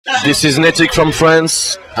This is Netik from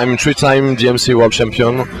France. I'm 3-time DMC World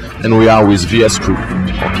Champion, and we are with Vscrew.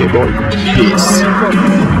 Okay, boy. Peace.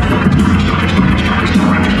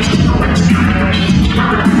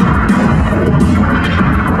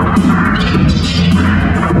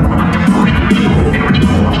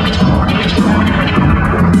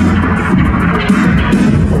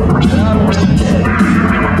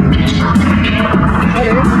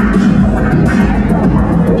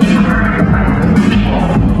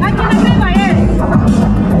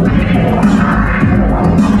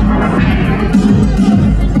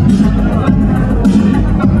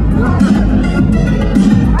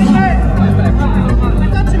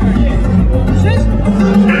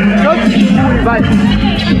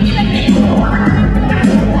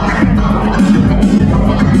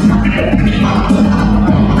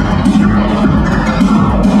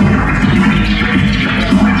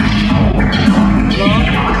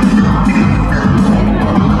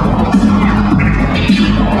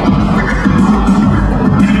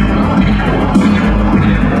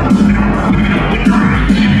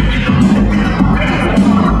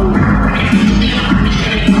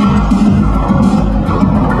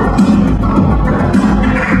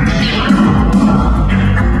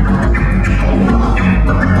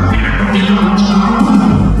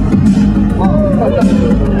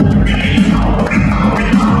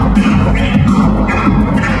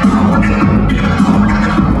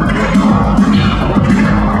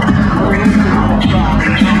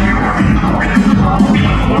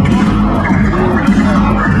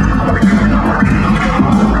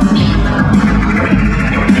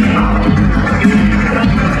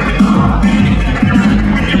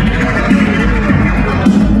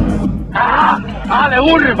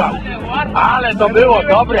 Ale to było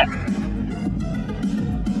dobre.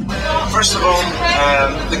 First of all,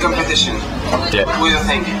 the competition. Yeah. What do you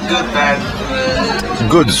think? Good, bad?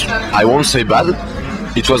 Good. I won't say bad.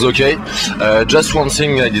 It was okay. Just one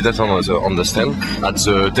thing I didn't understand at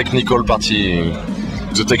the technical party,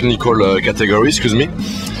 the technical category. Excuse me.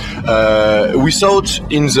 We thought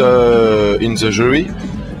in the jury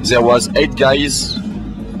there was 8 guys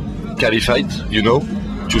qualified, you know,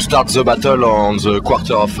 to start the battle on the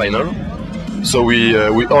quarter of final. So we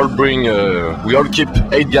all keep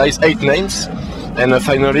 8 guys, 8 names, and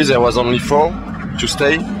finally there was only 4 to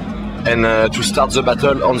stay and to start the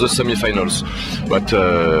battle on the semi-finals. But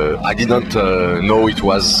I didn't know it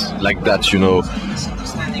was like that, you know.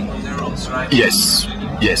 Understanding of the rules, right? Yes,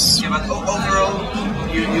 yes. Yeah, but overall,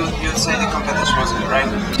 you'd say the competition was good, right?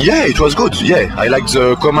 Yeah, it was good. Yeah, I like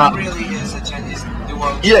the coma. Really is the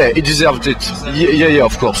world. Yeah, he deserved it. Yeah,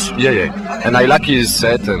 of course. Yeah. And I like his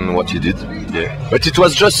set and what he did. Yeah, but it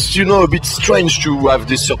was just, you know, a bit strange to have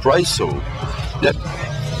this surprise. So, yeah.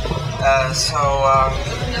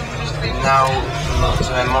 Now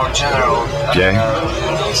to a more general thing.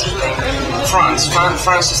 France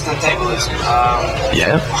is turntablism.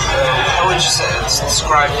 Yeah. How would you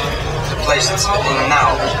describe the place it's in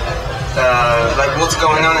now? Like what's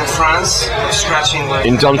going on in France? With scratching with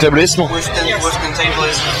in turntablism. With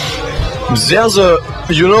turntablism. There's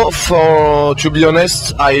you know, to be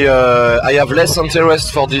honest, I have less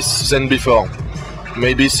interest for this than before.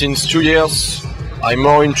 Maybe since 2 years, I'm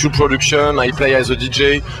more into production. I play as a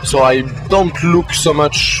DJ, so I don't look so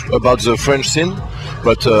much about the French scene.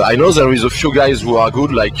 But I know there is a few guys who are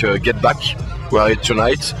good, like Get Back, who are here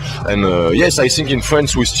tonight. And yes, I think in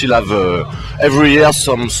France we still have every year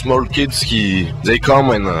some small kids they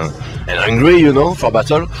come and hungry, you know, for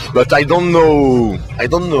battle. But I don't know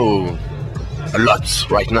a lot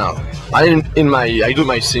right now. I do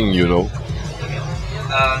my thing, you know.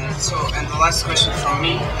 And the last question from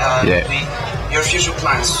me, your future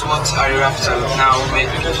plans. What are you after now?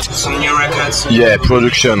 Maybe some new records? Yeah,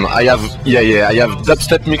 production. I have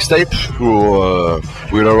dubstep mixtape who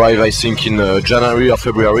will arrive, I think, in January or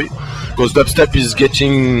February, because dubstep is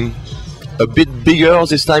getting a bit bigger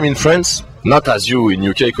this time in France. Not as you in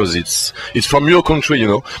UK, because it's from your country, you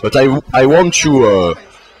know. But I want to.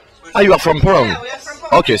 You are from Poland? Yeah, we are from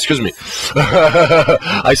Poland. Okay, excuse me.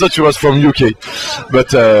 I thought you was from UK.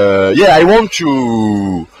 But yeah, I want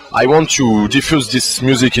to diffuse this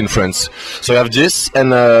music in France. So I have this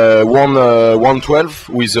and 112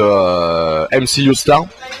 with MCU Star,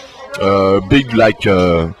 big like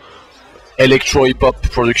electro hip hop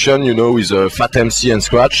production, you know, with Fat MC and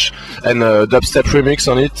Scratch, and dubstep remix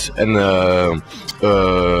on it, and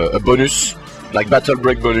a bonus, like battle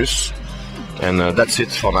break bonus. And that's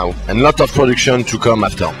it for now. And a lot of production to come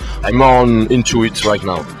after. I'm more into it right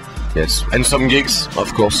now. Yes. And some gigs,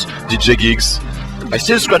 of course. DJ gigs. I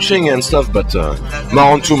still scratching and stuff, but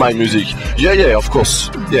more onto my music. Yeah, of course.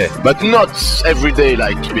 Yeah, but not every day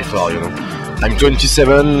like before, you know. I'm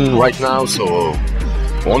 27 right now, so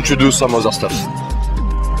I want to do some other stuff.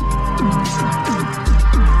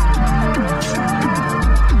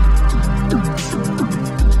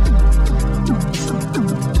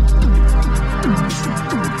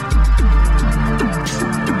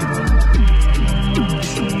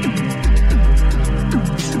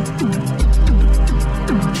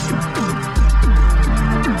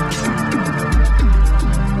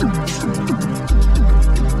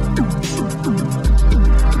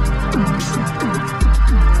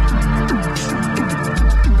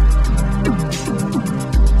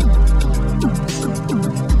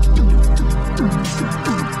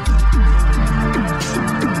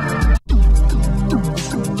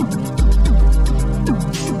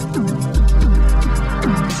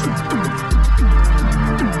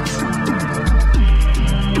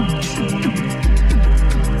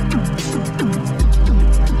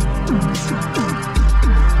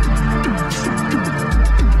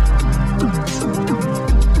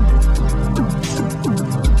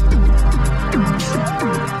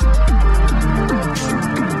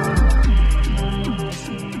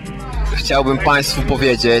 Chciałbym Państwu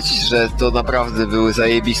powiedzieć, że to naprawdę były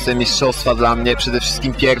zajebiste mistrzostwa dla mnie, przede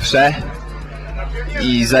wszystkim pierwsze,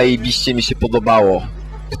 i zajebiście mi się podobało.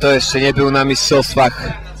 Kto jeszcze nie był na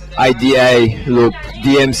mistrzostwach IDA lub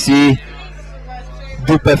DMC,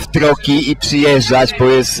 dupę w troki i przyjeżdżać, bo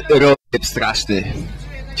jest rozjeb straszny.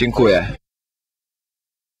 Dziękuję.